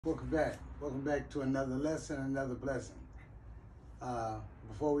Welcome back. Welcome back to another lesson, another blessing.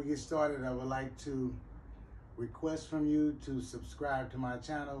 Before we get started, I would like to request from you to subscribe to my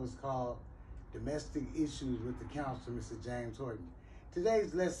channel. It's called Domestic Issues with the Counselor, Mr. James Horton.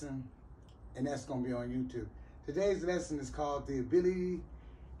 Today's lesson, and that's going to be on YouTube. Today's lesson is called The Ability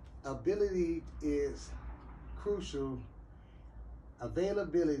is Crucial.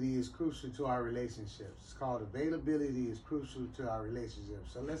 Availability is crucial to our relationships. It's called Availability is Crucial to Our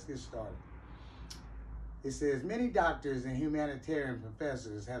Relationships. So let's get started. It says, many doctors and humanitarian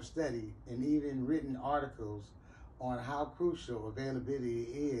professors have studied and even written articles on how crucial availability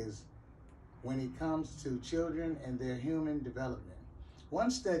is when it comes to children and their human development. One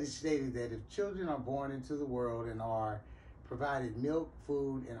study stated that if children are born into the world and are provided milk,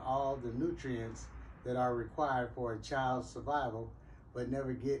 food, and all the nutrients that are required for a child's survival, but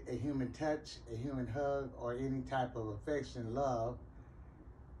never get a human touch, a human hug, or any type of affection, love,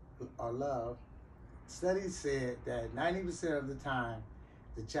 studies said that 90% of the time,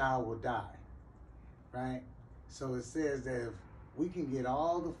 the child will die, right? So it says that if we can get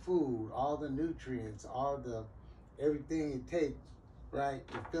all the food, all the nutrients, everything it takes, right,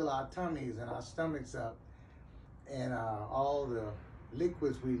 to fill our tummies and our stomachs up, and all the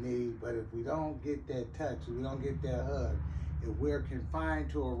liquids we need, but if we don't get that touch, if we don't get that hug, if we're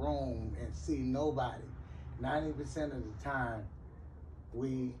confined to a room and see nobody, 90% of the time,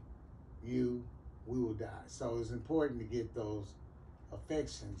 we will die. So it's important to get those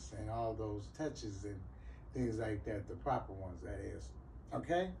affections and all those touches and things like that, the proper ones, that is.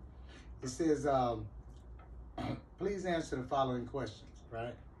 Okay? It says, please answer the following questions,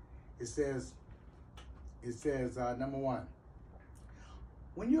 right? It says, number one,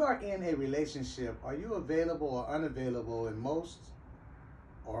 when you are in a relationship, are you available or unavailable in most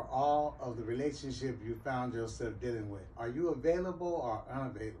or all of the relationship you found yourself dealing with? Are you available or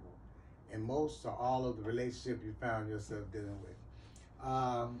unavailable in most or all of the relationship you found yourself dealing with?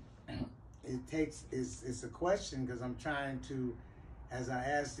 It's a question because I'm trying to, as I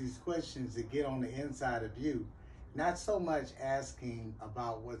ask these questions, to get on the inside of you. Not so much asking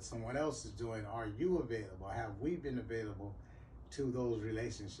about what someone else is doing. Are you available? Have we been available to those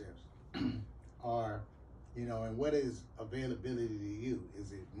relationships? Or, and what is availability to you?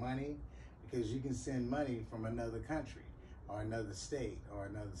 Is it money? Because you can send money from another country or another state or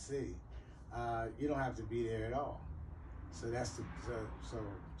another city. You don't have to be there at all. So so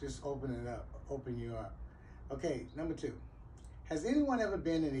just open you up. Okay, number two. Has anyone ever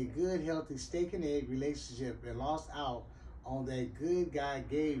been in a good, healthy steak and egg relationship and lost out on that good guy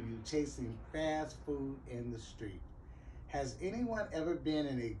gave you chasing fast food in the street? Has anyone ever been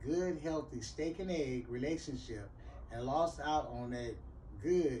in a good, healthy steak and egg relationship and lost out on that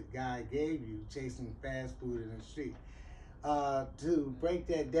good guy gave you chasing fast food in the street? To break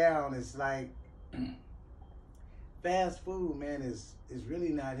that down, it's like fast food, man, is really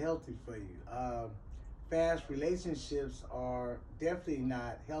not healthy for you. Fast relationships are definitely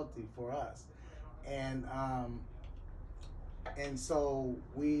not healthy for us. And so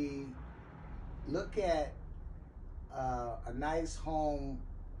we look at a nice home,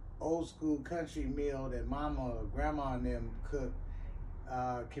 old school country meal that mama or grandma and them cook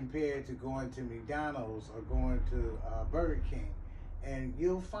compared to going to McDonald's or going to Burger King. And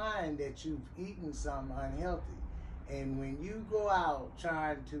you'll find that you've eaten something unhealthy. And when you go out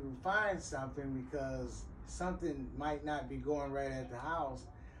trying to find something because something might not be going right at the house,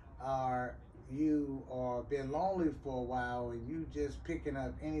 or you are been lonely for a while and you just picking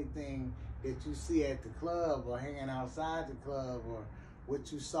up anything that you see at the club or hanging outside the club or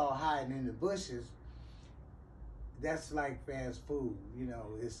what you saw hiding in the bushes, that's like fast food.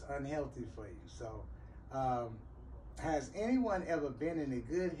 It's unhealthy for you. So has anyone ever been in a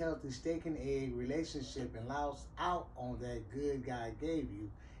good, healthy steak and egg relationship and lost out on that good guy gave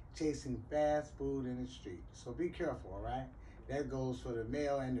you chasing fast food in the street? So be careful, all right? That goes for the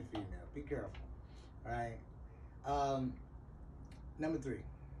male and the female. Be careful, all right? Number three,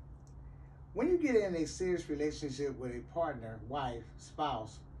 when you get in a serious relationship with a partner, wife,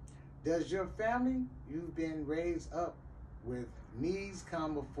 spouse, does your family you've been raised up with needs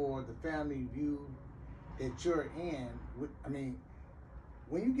come before the family view that you're in?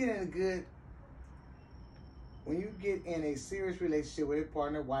 When you get in a serious relationship with a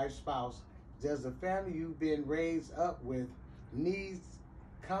partner, wife, spouse, does the family you've been raised up with needs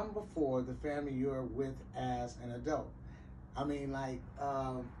come before the family you're with as an adult?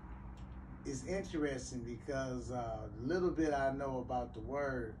 It's interesting because little bit I know about the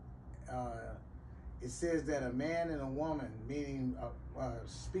word, it says that a man and a woman, meaning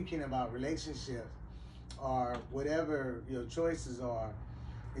speaking about relationships or whatever your choices are,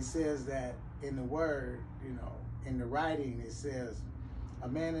 it says that in the word, in the writing, it says a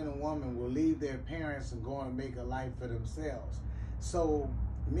man and a woman will leave their parents and go on to make a life for themselves. So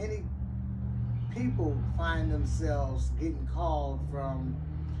many people find themselves getting called from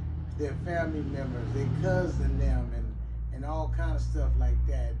their family members, their cousin them, and all kind of stuff like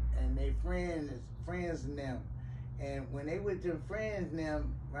that, and they friends and them, and when they with their friends and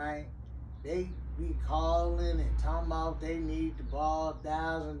them, right, they be calling and talking about they need to borrow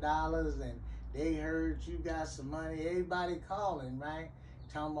 $1,000 and they heard you got some money. Everybody calling, right,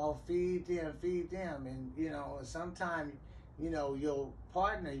 talking about feed them, and sometimes your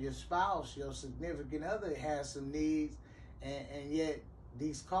partner, your spouse, your significant other has some needs, and yet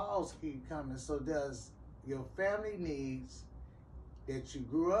these calls keep coming. So does your family needs that you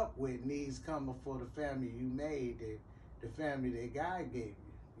grew up with needs come before the family you made, the family that God gave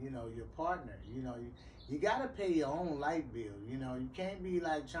you, your partner. You got to pay your own light bill. You can't be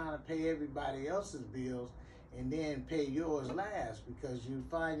like trying to pay everybody else's bills and then pay yours last, because you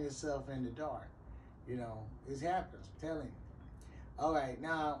find yourself in the dark. It happens, I'm telling you. All right,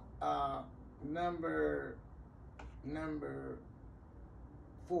 now, number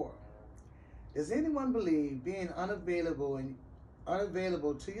 4. Does anyone believe being unavailable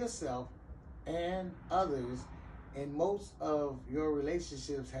to yourself and others in most of your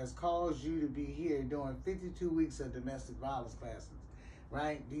relationships has caused you to be here during 52 weeks of domestic violence classes?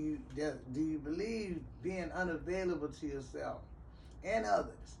 Right? Do you believe being unavailable to yourself and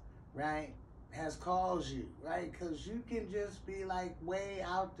others, right, has caused you, right? Because you can just be like way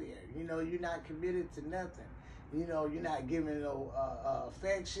out there. You're not committed to nothing. You're not giving no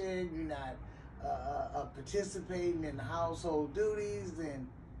affection. You're not participating in the household duties, and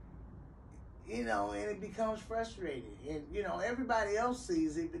and it becomes frustrating. And everybody else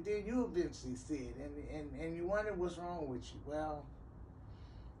sees it, but then you eventually see it, and you wonder what's wrong with you. Well,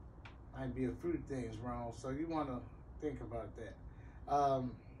 might be a few things wrong, so you want to think about that.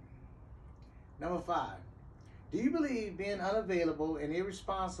 Number 5, do you believe being unavailable and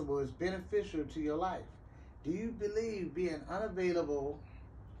irresponsible is beneficial to your life? Do you believe being unavailable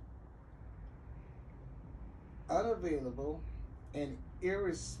and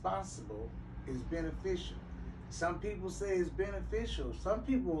irresponsible is beneficial? Some people say it's beneficial. Some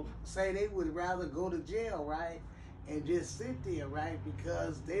people say they would rather go to jail, right, and just sit there, right,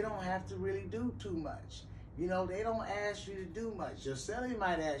 because they don't have to really do too much. They don't ask you to do much. Your cellie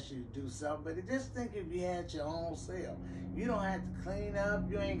might ask you to do something, but just think if you had your own cell. You don't have to clean up.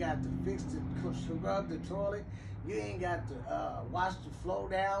 You ain't got to scrub the toilet. You ain't got to wash the floor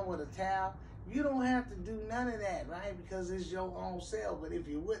down with a towel. You don't have to do none of that, right, because it's your own cell. But if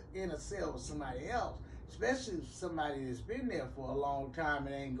you're in a cell with somebody else, especially somebody that's been there for a long time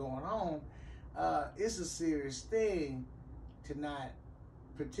and ain't going home, it's a serious thing to not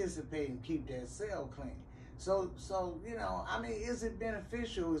participate and keep that cell clean. So is it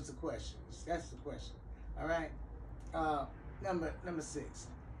beneficial is the question. That's the question. All right. Number 6.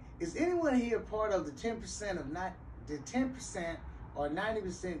 Is anyone here part of the 10% or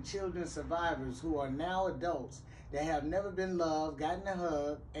 90% children survivors who are now adults that have never been loved, gotten a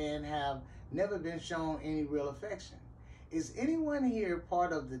hug, and have never been shown any real affection? Is anyone here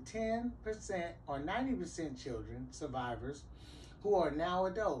part of the 10% or 90% children survivors who are now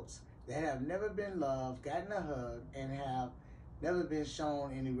adults that have never been loved, gotten a hug, and have never been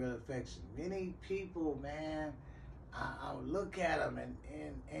shown any real affection? Many people, man, I look at them,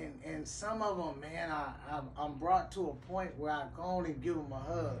 and some of them, man, I'm brought to a point where I go on and give them a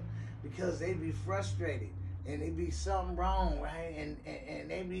hug because they be frustrated and it be something wrong, right? And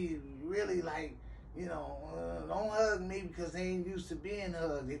they be really like, don't hug me because they ain't used to being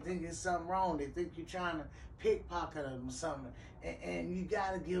hugged. They think it's something wrong. They think you're trying to pickpocket them or something. And you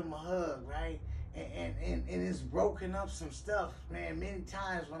got to give them a hug, right? And it's broken up some stuff, man. Many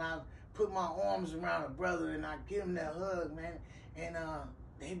times when I've put my arms around a brother and I give him that hug, man, and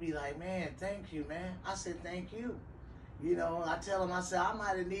they be like, man, thank you, man. I said, thank you. I tell them, I said, I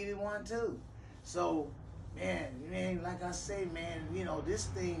might have needed one too. So, man, like I say, man, this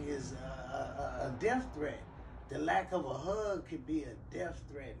thing is a death threat. The lack of a hug could be a death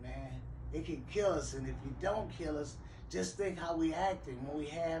threat, man. It can kill us, and if you don't kill us, just think how we acted when we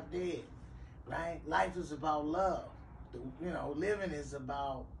half dead, right? Life is about love. Living is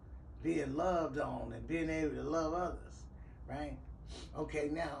about being loved on and being able to love others, right? Okay,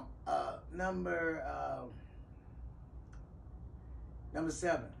 now, number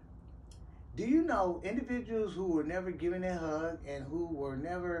 7. Do you know individuals who were never given a hug and who were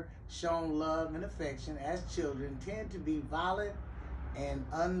never shown love and affection as children tend to be violent and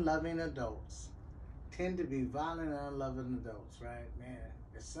unloving adults? Tend to be violent and unloving adults, right? Man,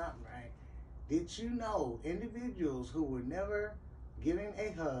 or something, right? Did you know individuals who were never given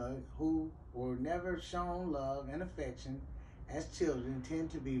a hug, who were never shown love and affection as children,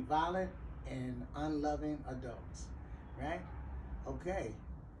 tend to be violent and unloving adults, right? Okay.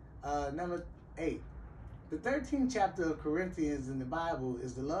 Number 8. The 13th chapter of Corinthians in the Bible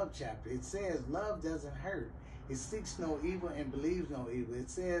is the love chapter. It says love doesn't hurt. It seeks no evil and believes no evil. It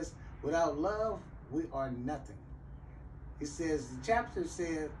says without love, we are nothing. It says, the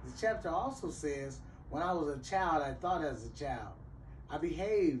chapter also says, when I was a child, I thought as a child. I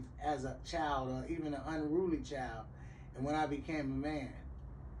behaved as a child or even an unruly child. And when I became a man,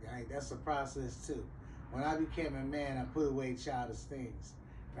 right, that's a process too. When I became a man, I put away childish things,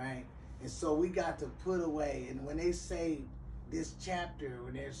 right? And so we got to put away, and when they say this chapter,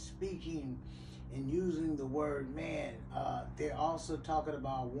 when they're speaking and using the word man, they're also talking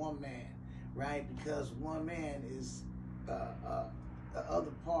about one man, right? Because one man is the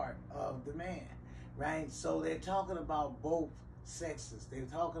other part of the man, right? So they're talking about both sexes. They're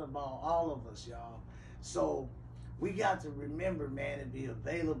talking about all of us, y'all. So we got to remember, man, to be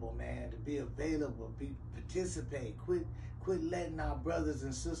available, man, to be available, participate. Quit letting our brothers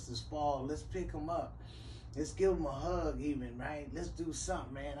and sisters fall. Let's pick them up. Let's give them a hug even, right? Let's do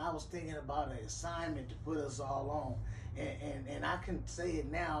something, man. I was thinking about an assignment to put us all on. And I can say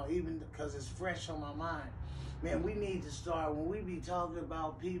it now, even because it's fresh on my mind. Man, we need to start, when we be talking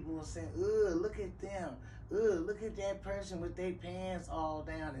about people and saying, ugh, look at them. Ugh, look at that person with their pants all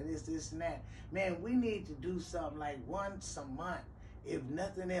down and this, and that. Man, we need to do something like once a month, if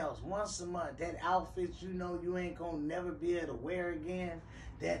nothing else. Once a month, that outfit you know you ain't gonna never be able to wear again.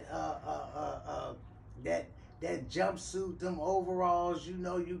 That that jumpsuit, them overalls you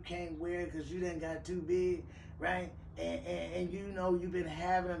know you can't wear because you done got too big, right? And you know you've been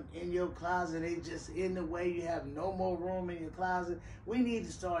having them in your closet. They just in the way. You have no more room in your closet. We need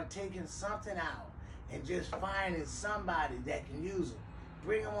to start taking something out and just finding somebody that can use them.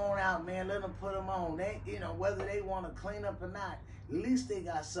 Bring them on out, man. Let them put them on. They, you know, whether they want to clean up or not, at least they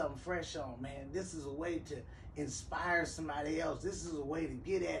got something fresh on, man. This is a way to inspire somebody else. This is a way to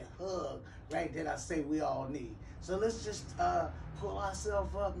get that hug, right, that I say we all need. So let's just pull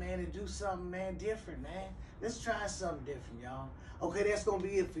ourselves up, man, and do something, man, different, man. Let's try something different, y'all. Okay, that's going to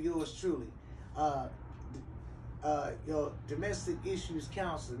be it for yours truly. Your domestic issues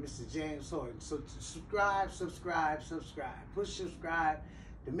counselor, Mr. James Horton. So subscribe. Push subscribe.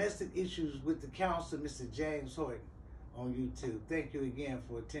 Domestic issues with the counselor, Mr. James Horton, on YouTube. Thank you again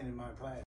for attending my class.